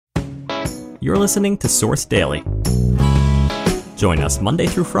you're listening to Source Daily. Join us Monday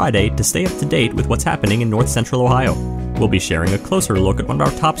through Friday to stay up to date with what's happening in North Central Ohio. We'll be sharing a closer look at one of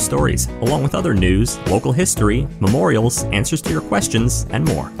our top stories, along with other news, local history, memorials, answers to your questions, and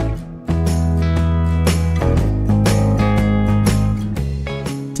more.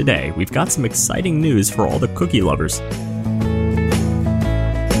 Today, we've got some exciting news for all the cookie lovers.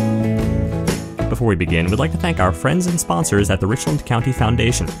 Before we begin, we'd like to thank our friends and sponsors at the Richland County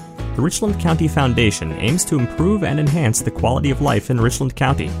Foundation. The Richland County Foundation aims to improve and enhance the quality of life in Richland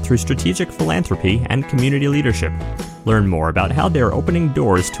County through strategic philanthropy and community leadership. Learn more about how they're opening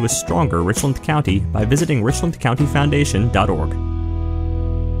doors to a stronger Richland County by visiting richlandcountyfoundation.org.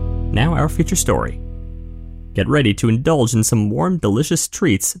 Now our feature story. Get ready to indulge in some warm, delicious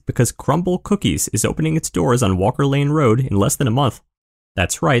treats because Crumbl Cookies is opening its doors on Walker Lane Road in less than a month.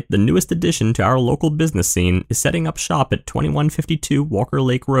 That's right, the newest addition to our local business scene is setting up shop at 2152 Walker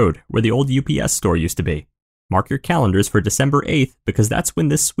Lake Road, where the old UPS store used to be. Mark your calendars for December 8th, because that's when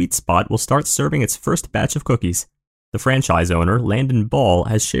this sweet spot will start serving its first batch of cookies. The franchise owner, Landon Ball,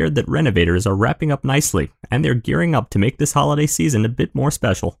 has shared that renovators are wrapping up nicely, and they're gearing up to make this holiday season a bit more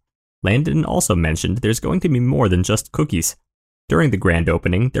special. Landon also mentioned there's going to be more than just cookies. During the grand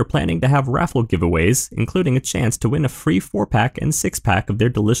opening, they're planning to have raffle giveaways, including a chance to win a free 4-pack and 6-pack of their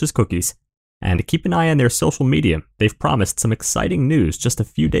delicious cookies. And keep an eye on their social media. They've promised some exciting news just a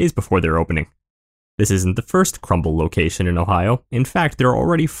few days before their opening. This isn't the first Crumbl location in Ohio. In fact, there are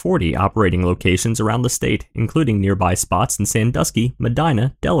already 40 operating locations around the state, including nearby spots in Sandusky,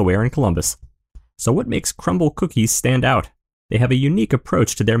 Medina, Delaware, and Columbus. So what makes Crumbl Cookies stand out? They have a unique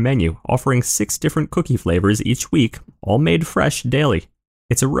approach to their menu, offering 6 different cookie flavors each week, all made fresh daily.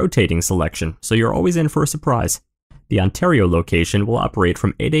 It's a rotating selection, so you're always in for a surprise. The Ontario location will operate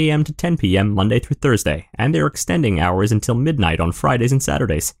from 8 a.m. to 10 p.m. Monday through Thursday, and they're extending hours until midnight on Fridays and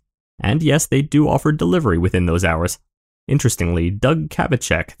Saturdays. And yes, they do offer delivery within those hours. Interestingly, Doug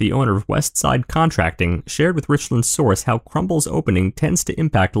Kavacek, the owner of Westside Contracting, shared with Richland Source how Crumbl's opening tends to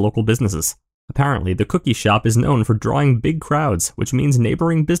impact local businesses. Apparently, the cookie shop is known for drawing big crowds, which means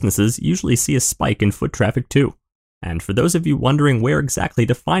neighboring businesses usually see a spike in foot traffic too. And for those of you wondering where exactly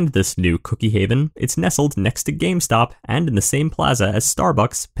to find this new cookie haven, it's nestled next to GameStop and in the same plaza as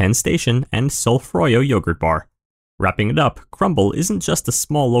Starbucks, Penn Station, and Solfroyo Yogurt Bar. Wrapping it up, Crumbl isn't just a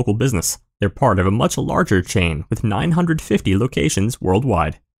small local business. They're part of a much larger chain with 950 locations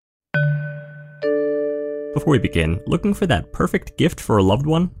worldwide. Before we begin, looking for that perfect gift for a loved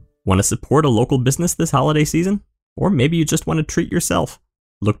one? Want to support a local business this holiday season? Or maybe you just want to treat yourself?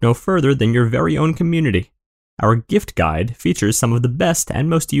 Look no further than your very own community. Our gift guide features some of the best and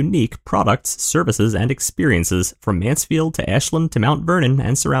most unique products, services, and experiences from Mansfield to Ashland to Mount Vernon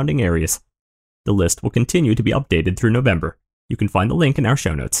and surrounding areas. The list will continue to be updated through November. You can find the link in our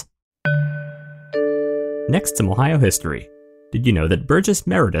show notes. Next, some Ohio history. Did you know that Burgess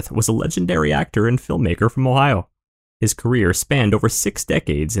Meredith was a legendary actor and filmmaker from Ohio? His career spanned over 6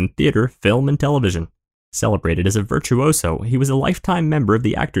 decades in theater, film, and television. Celebrated as a virtuoso, he was a lifetime member of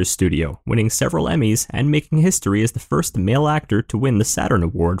the Actors Studio, winning several Emmys and making history as the first male actor to win the Saturn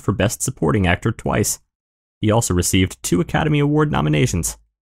Award for Best Supporting Actor twice. He also received 2 Academy Award nominations.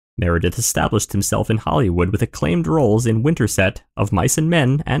 Meredith established himself in Hollywood with acclaimed roles in Winterset, Of Mice and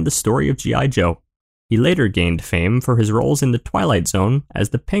Men, and The Story of G.I. Joe. He later gained fame for his roles in The Twilight Zone, as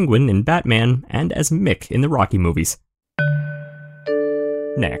the Penguin in Batman, and as Mick in the Rocky movies.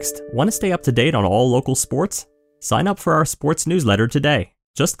 Next, want to stay up to date on all local sports? Sign up for our sports newsletter today.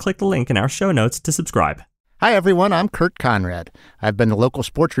 Just click the link in our show notes to subscribe. Hi everyone, I'm Kurt Conrad. I've been the local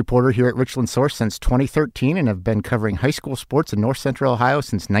sports reporter here at Richland Source since 2013 and have been covering high school sports in North Central Ohio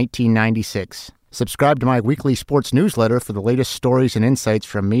since 1996. Subscribe to my weekly sports newsletter for the latest stories and insights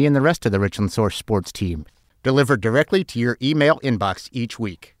from me and the rest of the Richland Source sports team, delivered directly to your email inbox each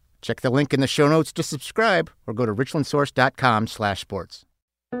week. Check the link in the show notes to subscribe or go to richlandsource.com/sports.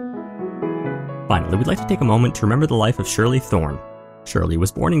 Finally, we'd like to take a moment to remember the life of Shirley Thorne. Shirley was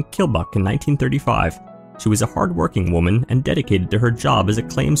born in Kilbuck in 1935. She was a hard-working woman and dedicated to her job as a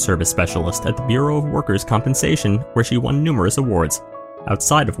claims service specialist at the Bureau of Workers' Compensation, where she won numerous awards.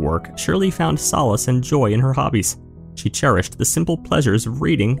 Outside of work, Shirley found solace and joy in her hobbies. She cherished the simple pleasures of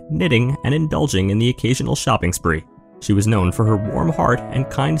reading, knitting, and indulging in the occasional shopping spree. She was known for her warm heart and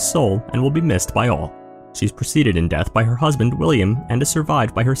kind soul and will be missed by all. She's preceded in death by her husband, William, and is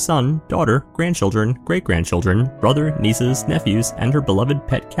survived by her son, daughter, grandchildren, great-grandchildren, brother, nieces, nephews, and her beloved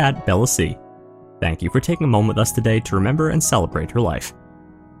pet cat, Bella C. Thank you for taking a moment with us today to remember and celebrate her life.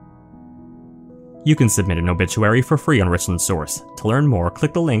 You can submit an obituary for free on Richland Source. To learn more,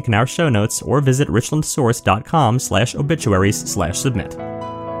 click the link in our show notes or visit richlandsource.com/obituaries/submit.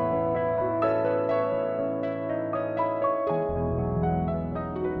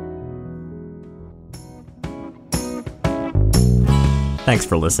 Thanks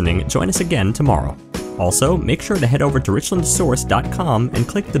for listening. Join us again tomorrow. Also, make sure to head over to richlandsource.com and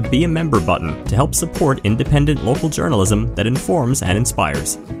click the Be a Member button to help support independent local journalism that informs and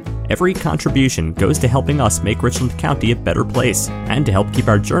inspires. Every contribution goes to helping us make Richland County a better place and to help keep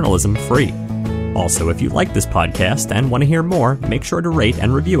our journalism free. Also, if you like this podcast and want to hear more, make sure to rate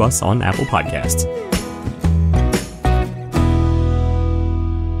and review us on Apple Podcasts.